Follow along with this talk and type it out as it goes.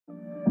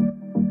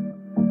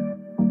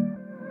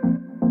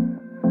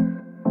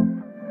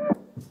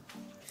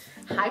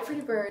Hi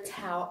pretty birds,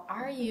 how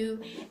are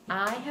you?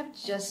 I have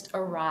just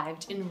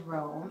arrived in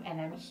Rome and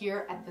I'm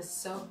here at the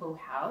Soho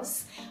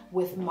House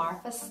with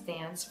Marfa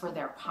Stance for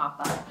their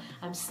pop-up.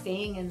 I'm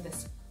staying in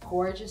this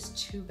gorgeous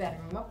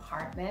 2-bedroom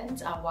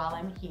apartment while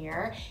I'm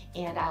here,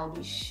 and I'll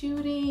be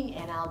shooting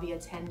and I'll be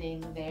attending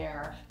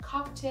their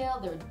cocktail,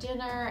 their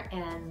dinner,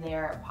 and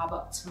their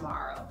pop-up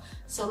tomorrow.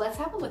 So let's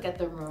have a look at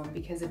the room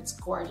because it's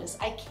gorgeous.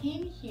 I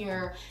came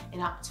here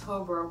in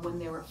October when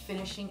they were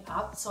finishing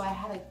up, so I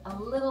had a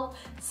little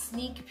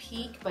sneak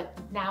peek, but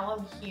now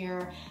I'm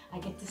here. I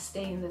get to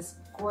stay in this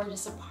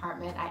gorgeous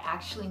apartment. I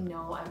actually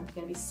know I'm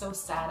gonna be so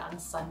sad on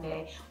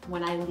Sunday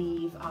when I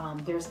leave.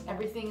 There's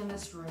everything in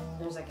this room.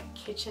 There's like a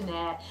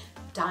kitchenette,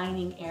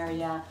 dining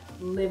area,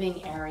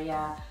 living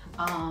area,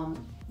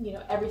 you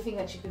know, everything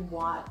that you could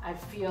want. I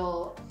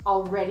feel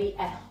already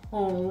at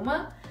home.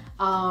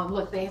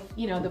 Look,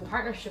 you know, the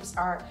partnerships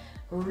are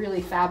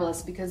really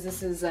fabulous because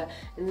this is a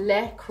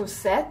Le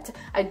Creuset.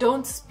 I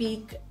don't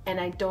speak and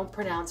I don't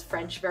pronounce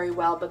French very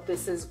well, but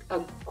this is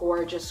a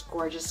gorgeous,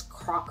 gorgeous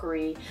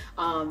crockery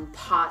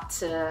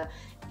pot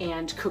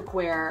and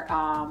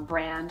cookware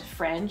brand,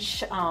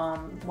 French,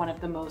 one of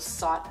the most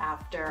sought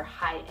after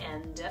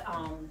high-end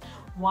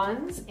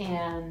ones.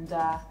 And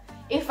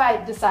if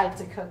I decide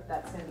to cook,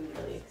 that's gonna be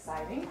really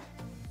exciting.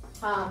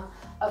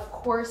 Of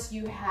course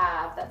you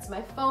have, that's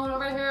my phone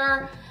over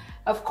here.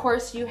 Of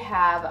course you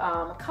have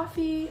a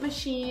coffee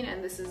machine,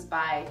 and this is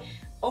by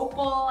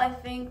Opal, I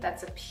think.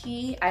 That's a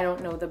P. I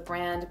don't know the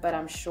brand, but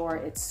I'm sure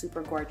it's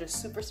super gorgeous,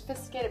 super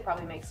sophisticated. It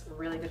probably makes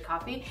really good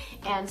coffee.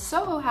 And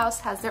Soho House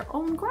has their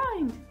own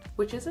grind,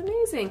 which is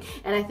amazing.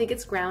 And I think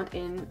it's ground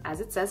in, as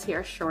it says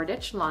here,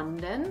 Shoreditch,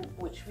 London,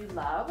 which we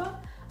love.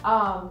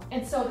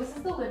 And so this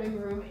is the living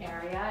room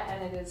area,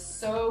 and it is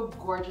so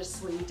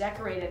gorgeously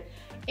decorated.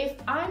 If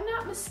I'm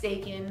not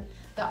mistaken,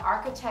 the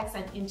architects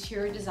and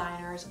interior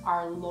designers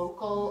are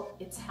local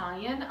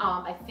Italian.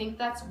 I think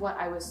that's what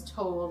I was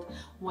told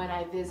when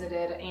I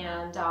visited,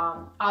 and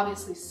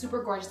obviously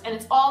super gorgeous. And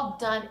it's all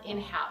done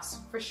in-house,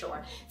 for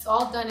sure. It's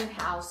all done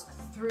in-house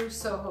through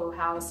Soho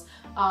House.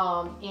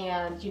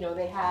 And you know,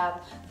 they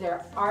have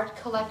their art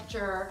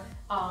collector,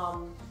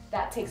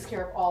 that takes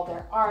care of all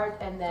their art,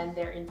 and then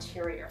their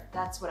interior.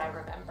 That's what I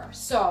remember.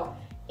 So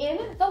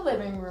in the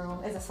living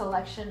room is a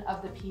selection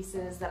of the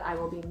pieces that I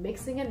will be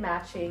mixing and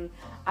matching.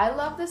 I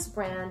love this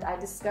brand. I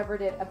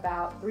discovered it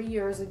about 3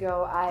 years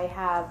ago. I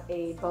have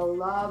a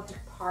beloved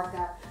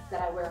parka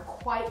that I wear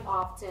quite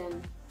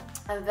often.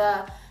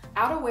 The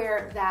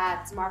outerwear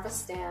that Marfa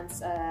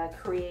Stance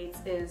creates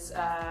is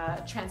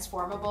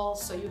transformable,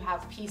 so you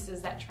have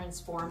pieces that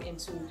transform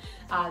into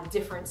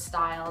different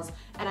styles,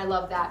 and I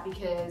love that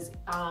because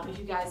if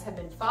you guys have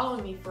been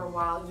following me for a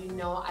while, you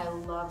know I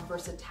love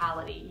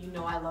versatility, you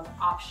know I love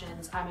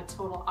options. I'm a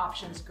total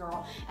options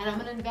girl, and I'm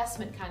an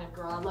investment kind of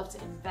girl. I love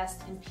to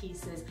invest in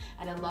pieces,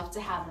 and I love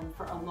to have them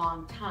for a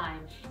long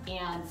time,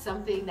 and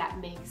something that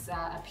makes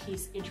a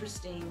piece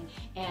interesting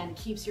and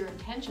keeps your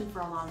attention for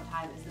a long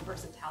time is the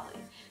versatility.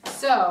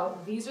 So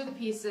these are the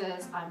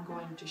pieces. I'm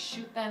going to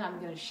shoot them. I'm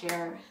going to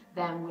share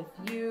them with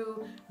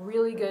you.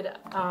 Really good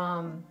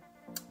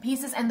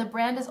pieces, and the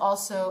brand is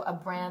also a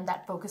brand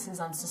that focuses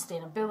on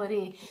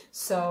sustainability.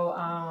 So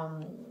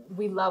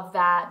we love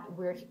that.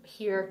 We're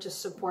here to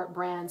support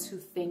brands who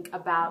think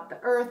about the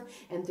earth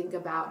and think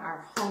about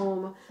our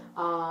home,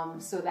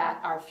 so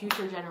that our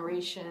future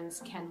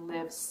generations can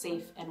live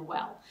safe and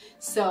well.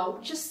 So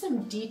just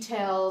some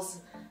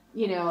details.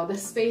 You know, the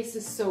space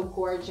is so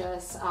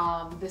gorgeous.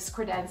 This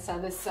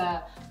credenza, this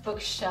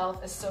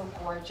bookshelf is so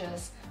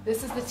gorgeous.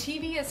 This is, the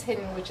TV is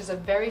hidden, which is a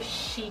very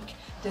chic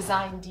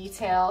design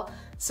detail.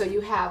 So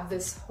you have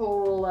this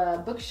whole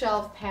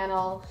bookshelf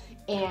panel,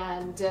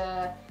 and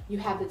you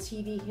have the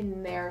TV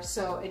hidden there,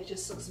 so it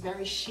just looks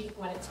very chic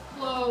when it's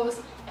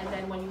closed, and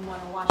then when you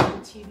want to watch the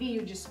TV,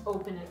 you just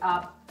open it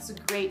up. It's a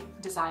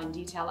great design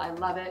detail. I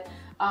love it.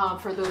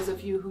 For those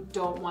of you who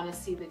don't want to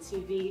see the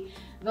TV,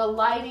 the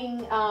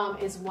lighting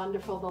is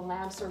wonderful. The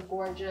lamps are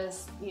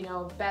gorgeous. You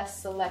know,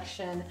 best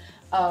selection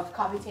of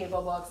coffee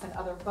table books and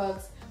other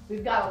books.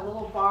 We've got a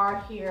little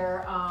bar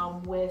here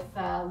with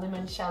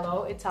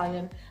limoncello,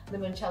 Italian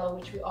limoncello,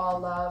 which we all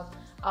love.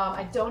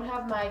 I don't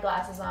have my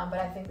glasses on, but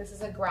I think this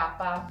is a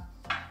grappa,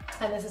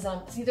 and this is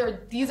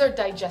these are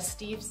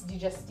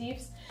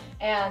digestives,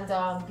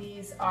 and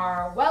these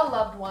are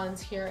well-loved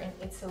ones here in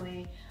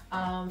Italy.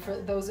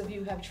 For those of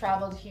you who have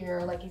traveled here,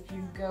 like if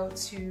you go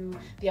to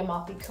the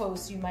Amalfi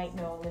Coast, you might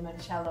know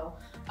limoncello,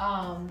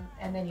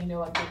 and then you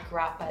know a good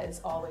grappa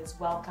is always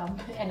welcome,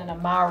 and an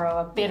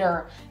amaro, a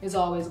bitter, is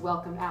always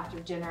welcome after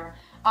dinner.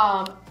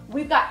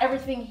 We've got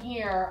everything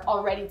here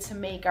all ready to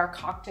make our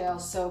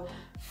cocktails, so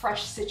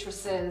fresh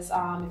citruses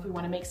if we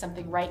want to make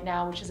something right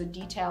now, which is a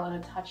detail and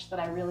a touch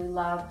that I really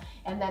love.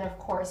 And then of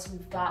course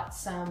we've got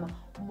some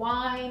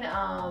wine.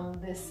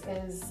 This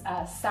is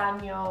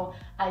Sagno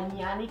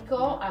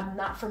Aglianico. I'm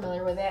not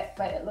familiar with it,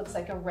 but it looks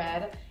like a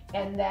red.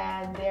 And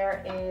then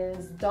there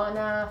is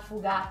Donna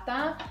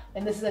Fugata,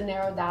 and this is a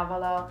Nero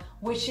d'Avola,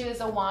 which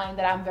is a wine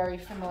that I'm very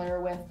familiar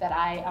with, that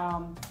I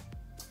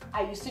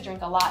I used to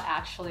drink a lot,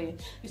 actually. I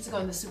used to go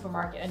in the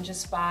supermarket and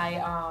just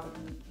buy,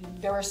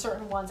 there were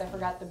certain ones, I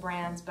forgot the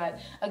brands, but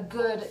a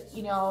good,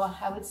 you know,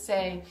 I would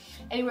say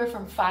anywhere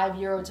from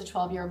 €5 to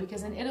 €12,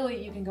 because in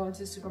Italy you can go into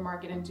the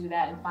supermarket and do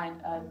that and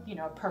find a, you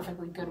know, a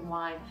perfectly good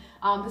wine.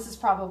 This is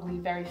probably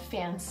very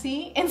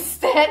fancy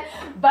instead,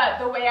 but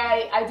the way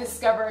I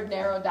discovered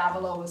Nero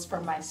d'Avolo was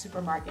from my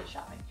supermarket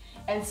shopping.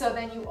 And so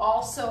then you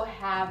also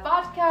have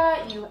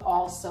vodka, you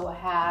also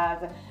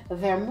have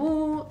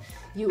vermouth,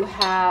 you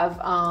have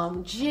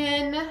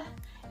gin,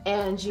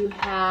 and you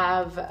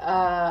have,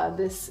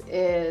 this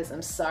is,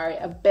 I'm sorry,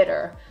 a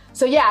bitter.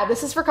 So yeah,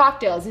 this is for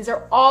cocktails. These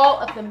are all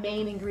of the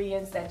main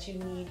ingredients that you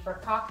need for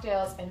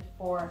cocktails and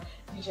for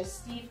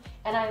digestif.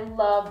 And I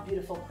love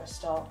beautiful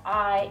crystal.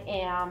 I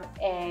am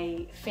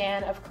a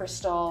fan of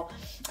crystal.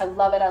 I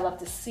love it. I love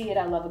to see it.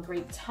 I love a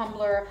great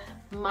tumbler.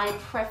 My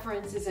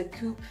preference is a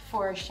coupe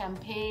for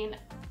champagne.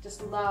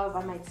 Just love,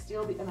 I might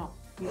steal the, no,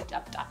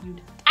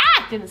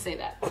 didn't say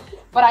that.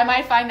 But I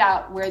might find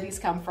out where these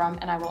come from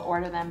and I will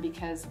order them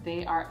because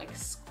they are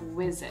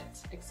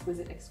exquisite,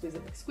 exquisite,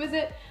 exquisite,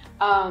 exquisite.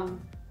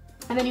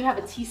 And then you have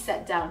a tea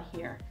set down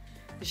here.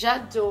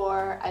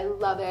 J'adore, I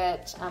love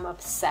it, I'm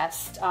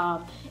obsessed.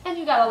 And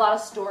you got a lot of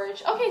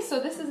storage. Okay, so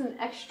this is an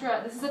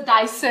extra, this is a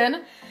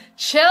Dyson.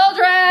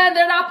 Children,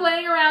 they're not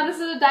playing around. This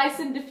is a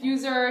Dyson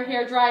diffuser,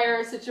 hair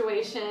dryer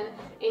situation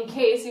in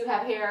case you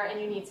have hair and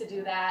you need to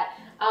do that.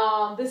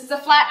 This is a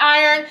flat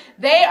iron.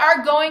 They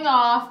are going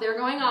off, they're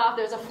going off.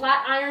 There's a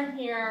flat iron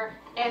here.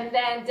 And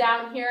then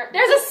down here,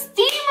 there's a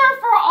steamer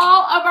for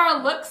all of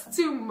our looks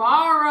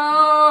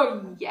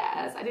tomorrow.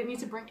 Yes, I didn't need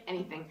to bring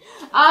anything.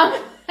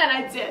 And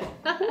I did.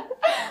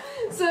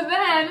 So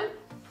then,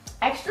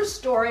 extra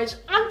storage,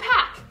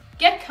 unpack.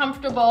 Get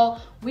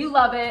comfortable. We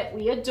love it,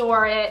 we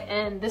adore it,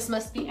 and this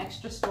must be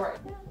extra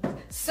storage.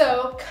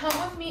 So come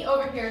with me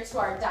over here to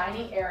our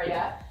dining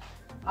area.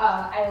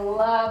 I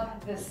love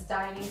this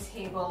dining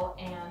table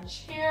and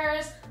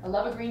chairs. I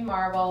love a green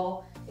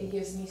marble. It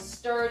gives me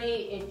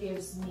sturdy, it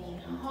gives me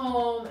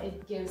home,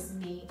 it gives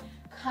me,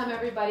 come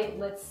everybody,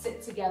 let's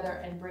sit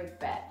together and break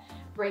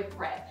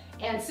bread.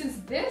 And since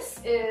this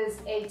is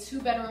a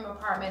 2-bedroom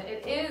apartment,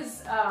 it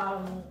is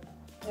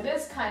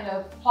kind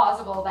of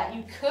plausible that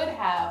you could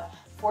have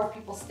 4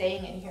 people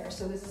staying in here.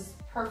 So this is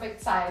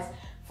perfect size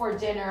for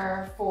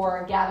dinner,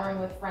 for gathering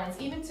with friends,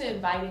 even to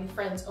inviting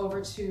friends over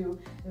to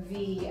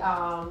the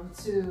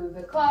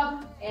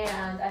club.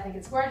 And I think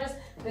it's gorgeous.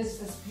 There's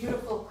this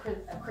beautiful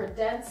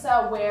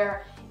credenza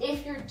where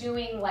if you're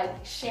doing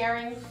like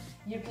sharing,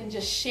 you can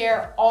just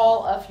share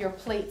all of your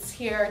plates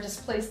here,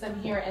 just place them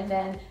here, and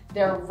then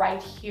they're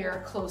right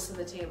here close to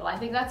the table. I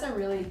think that's a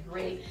really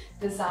great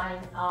design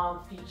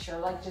feature,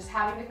 like just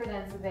having the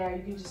credenza there,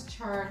 you can just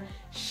turn,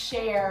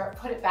 share,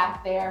 put it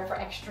back there for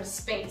extra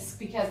space,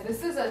 because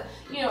this is a,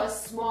 you know, a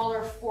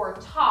smaller 4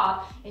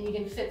 top, and you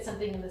can fit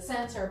something in the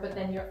center, but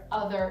then your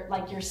other,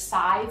 like your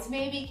sides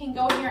maybe can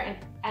go here,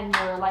 and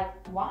your like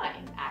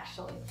wine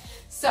actually.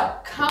 So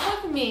come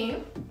with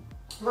me,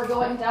 we're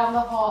going down the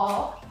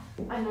hall.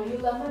 I know you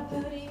love my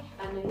booty.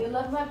 I know you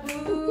love my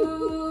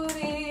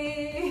booty.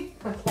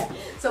 Okay,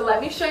 so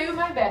let me show you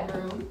my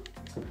bedroom.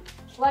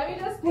 Let me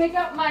just pick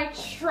up my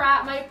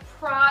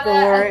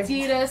Prada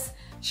Adidas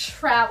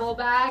travel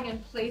bag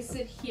and place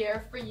it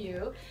here for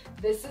you.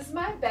 This is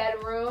my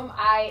bedroom.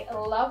 I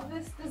love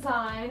this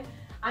design.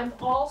 I'm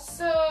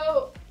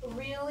also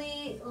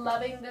really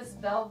loving this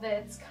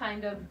velvet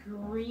kind of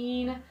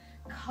green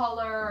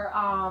color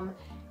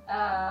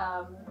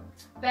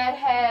bed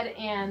head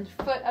and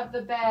foot of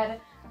the bed,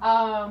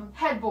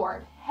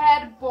 headboard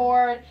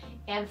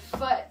and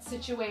foot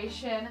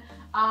situation.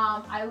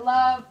 I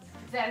love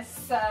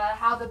this,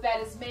 how the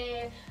bed is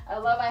made.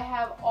 I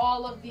have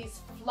all of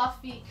these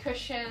fluffy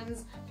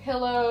cushions,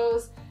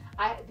 pillows.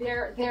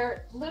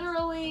 They're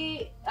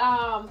literally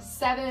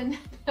 7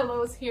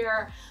 pillows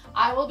here.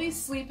 I will be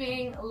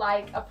sleeping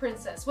like a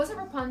princess. Was it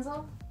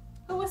Rapunzel?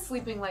 Who was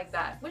sleeping like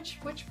that? Which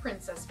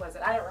princess was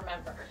it? I don't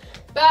remember.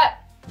 But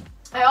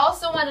I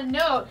also want to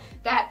note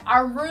that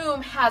our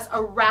room has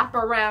a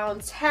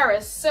wraparound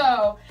terrace,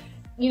 so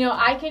you know,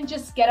 I can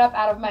just get up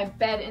out of my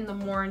bed in the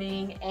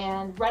morning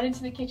and run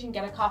into the kitchen,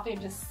 get a coffee,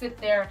 and just sit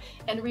there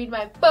and read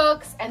my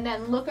books, and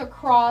then look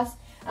across.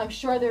 I'm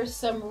sure there's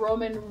some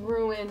Roman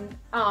ruin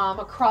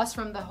across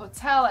from the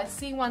hotel. I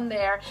see one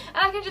there, and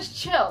I can just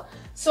chill.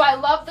 So I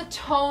love the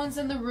tones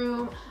in the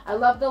room. I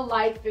love the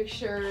light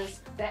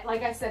fixtures. That,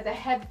 like I said, the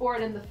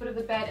headboard and the foot of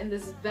the bed and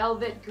this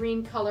velvet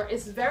green color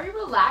is very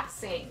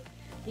relaxing.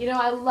 You know,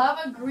 I love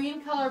a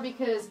green color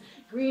because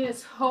green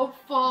is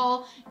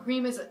hopeful.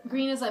 Green is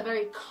a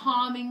very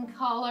calming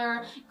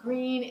color.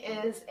 Green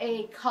is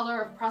a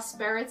color of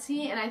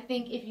prosperity, and I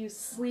think if you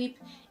sleep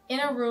in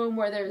a room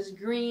where there's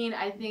green,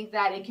 I think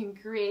that it can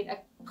create a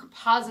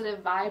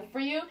positive vibe for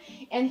you.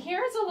 And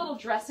here's a little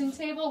dressing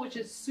table, which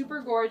is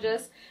super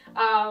gorgeous.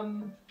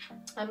 I'm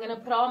gonna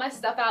put all my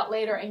stuff out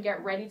later and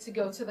get ready to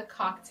go to the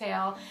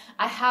cocktail.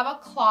 I have a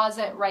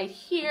closet right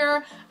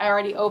here. I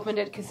already opened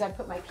it because I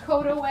put my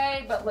coat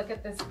away, but look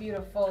at this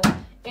beautiful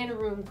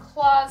in-room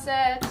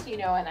closet, you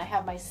know, and I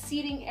have my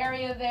seating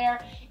area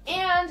there.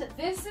 And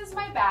this is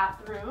my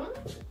bathroom.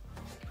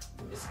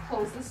 Just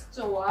close this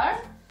door.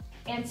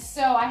 And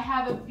so I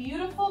have a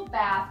beautiful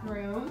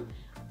bathroom.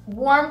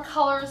 Warm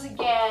colors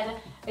again.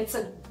 It's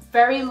a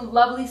very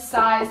lovely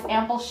sized,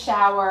 ample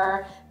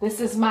shower. This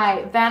is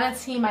my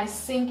vanity, my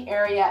sink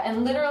area,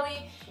 and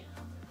literally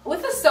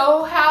with the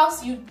Soho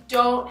House, you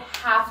don't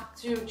have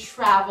to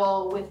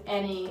travel with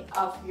any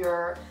of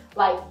your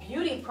like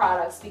beauty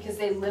products because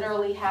they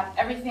literally have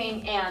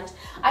everything. And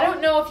I don't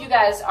know if you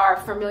guys are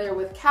familiar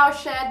with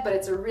Cowshed, but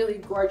it's a really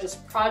gorgeous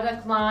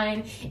product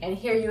line. And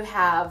here you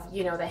have,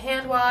 you know, the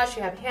hand wash,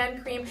 you have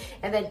hand cream,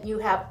 and then you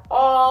have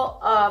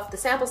all of the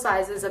sample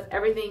sizes of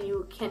everything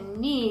you can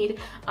need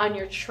on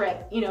your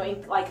trip. You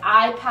know, like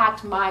I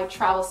packed my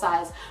travel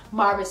size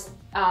Marfa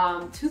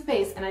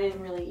toothpaste, and I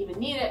didn't really even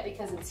need it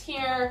because it's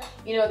here.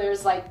 You know,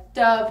 there's like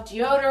Dove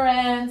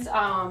deodorant,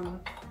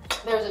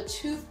 there's a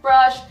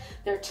toothbrush,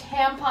 there are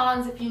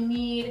tampons if you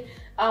need,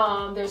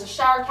 there's a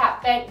shower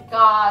cap, thank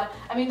God.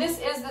 I mean, this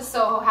is the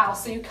Soho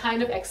House, so you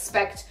kind of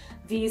expect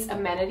these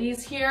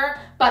amenities here,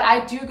 but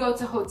I do go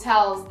to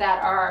hotels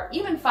that are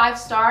even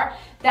 5-star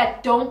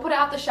that don't put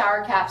out the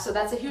shower cap, so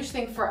that's a huge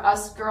thing for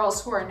us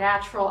girls who are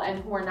natural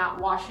and who are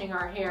not washing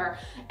our hair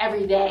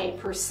every day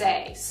per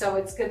se. So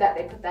it's good that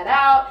they put that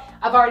out.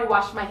 I've already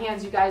washed my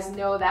hands. You guys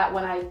know that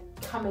when I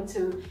come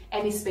into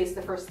any space,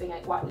 the first thing I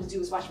do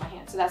is wash my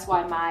hands. So that's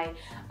why my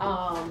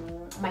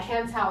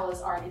hand towel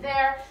is already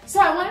there.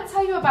 So I want to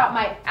tell you about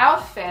my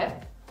outfit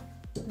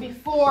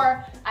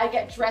before I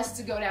get dressed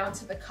to go down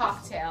to the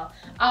cocktail.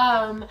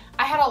 I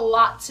had a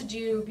lot to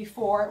do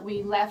before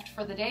we left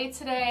for the day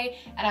today,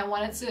 and I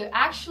wanted to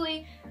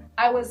actually,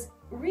 I was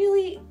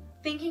really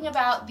thinking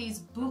about these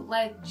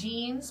bootleg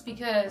jeans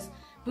because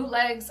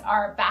bootlegs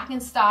are back in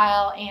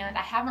style and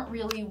I haven't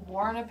really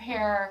worn a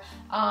pair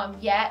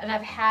yet, and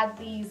I've had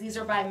these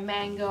are by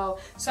Mango,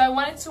 so I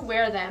wanted to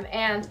wear them.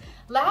 And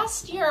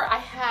last year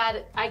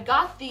I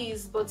got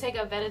these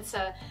Bottega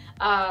Veneta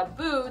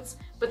boots,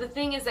 but the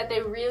thing is that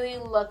they really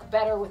look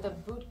better with a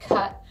boot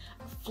cut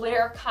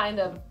flare kind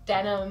of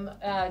denim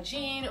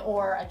jean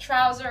or a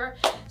trouser.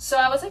 So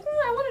I was like,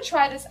 I want to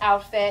try this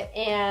outfit,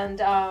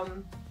 and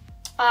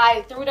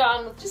I threw it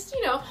on with just,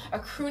 you know, a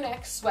crew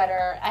neck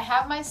sweater. I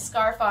have my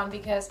scarf on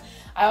because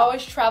I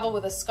always travel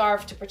with a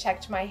scarf to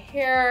protect my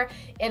hair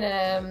in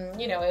a,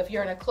 you know, if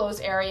you're in a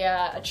closed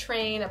area, a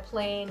train, a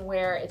plane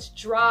where it's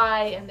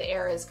dry and the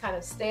air is kind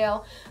of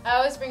stale. I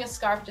always bring a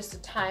scarf just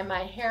to tie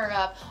my hair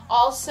up.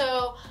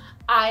 Also,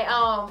 I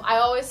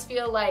always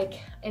feel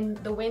like in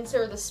the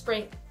winter, the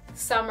spring,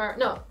 summer,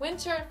 no,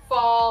 winter,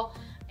 fall,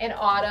 and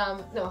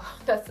autumn, no,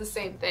 that's the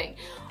same thing.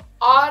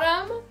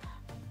 Autumn,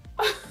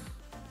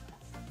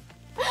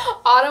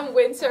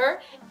 winter,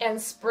 and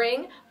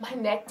spring, my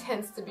neck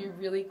tends to be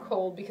really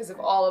cold because of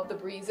all of the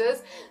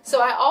breezes.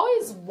 So I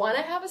always want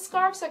to have a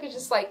scarf so I could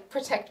just like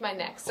protect my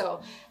neck.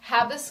 So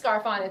have this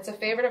scarf on. It's a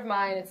favorite of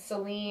mine. It's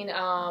Celine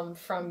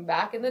from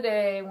back in the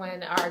day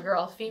when our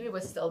girl Phoebe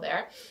was still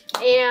there.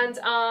 And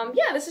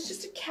yeah, this is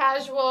just a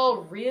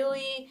casual,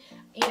 really,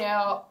 you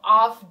know,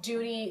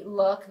 off-duty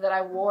look that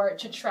I wore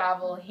to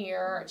travel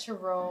here to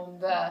Rome.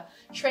 The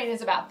train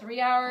is about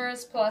 3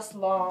 hours plus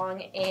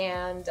long,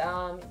 and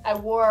I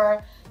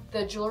wore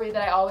the jewelry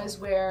that I always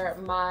wear,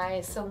 my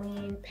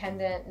Celine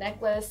pendant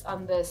necklace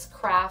on this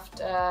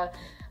craft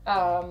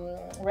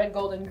red,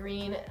 gold, and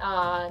green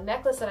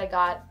necklace that I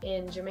got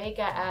in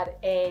Jamaica at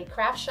a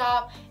craft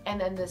shop, and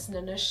then this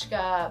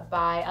Nanushka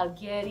by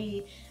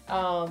Alghieri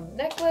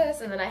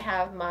necklace, and then I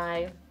have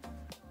my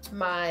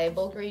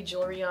Bulgari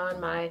jewelry on,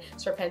 my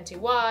Serpenti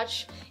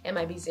watch, and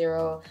my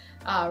B0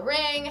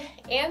 ring,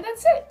 and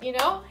that's it, you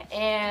know.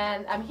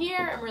 And I'm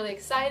here, I'm really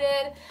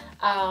excited.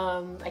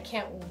 I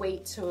can't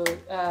wait to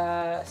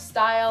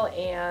style,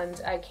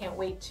 and I can't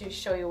wait to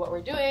show you what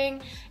we're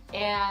doing,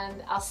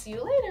 and I'll see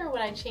you later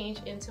when I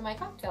change into my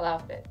cocktail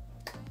outfit.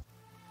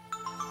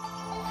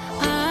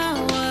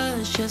 I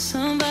was just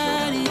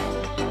somebody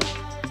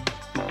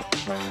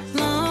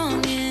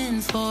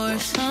longing for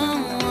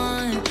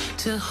someone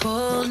to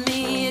hold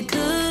me. It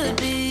could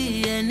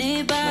be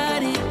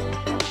anybody,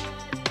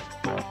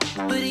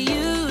 but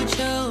you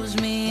chose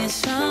me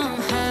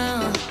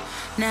somehow.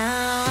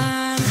 Now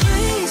I'm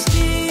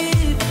crazy,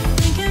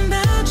 thinking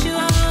about you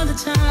all the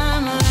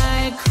time,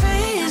 like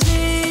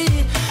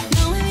crazy,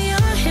 knowing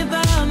you're here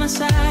by my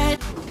side.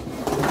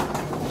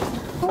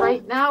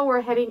 Right now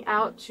we're heading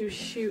out to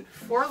shoot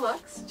 4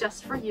 looks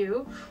just for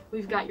you.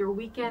 We've got your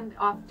weekend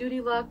off-duty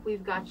look,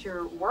 we've got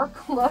your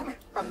work look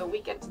from from the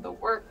weekend to the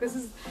work. This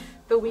is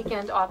the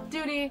weekend off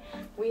duty.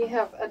 We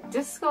have a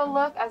disco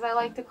look, as I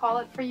like to call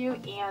it, for you,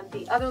 and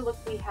the other look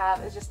we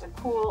have is just a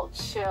cool,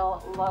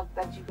 chill look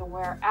that you can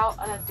wear out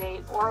on a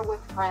date or with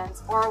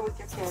friends or with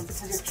your kids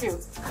because you're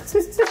cute.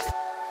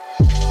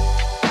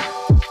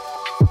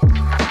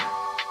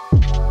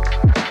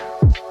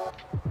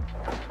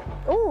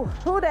 Ooh,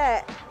 who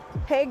that?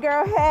 Hey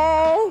girl,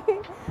 hey.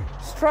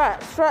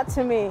 Strut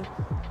to me.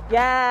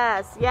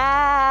 Yes,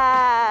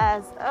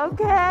 yes.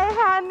 Okay,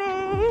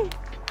 honey.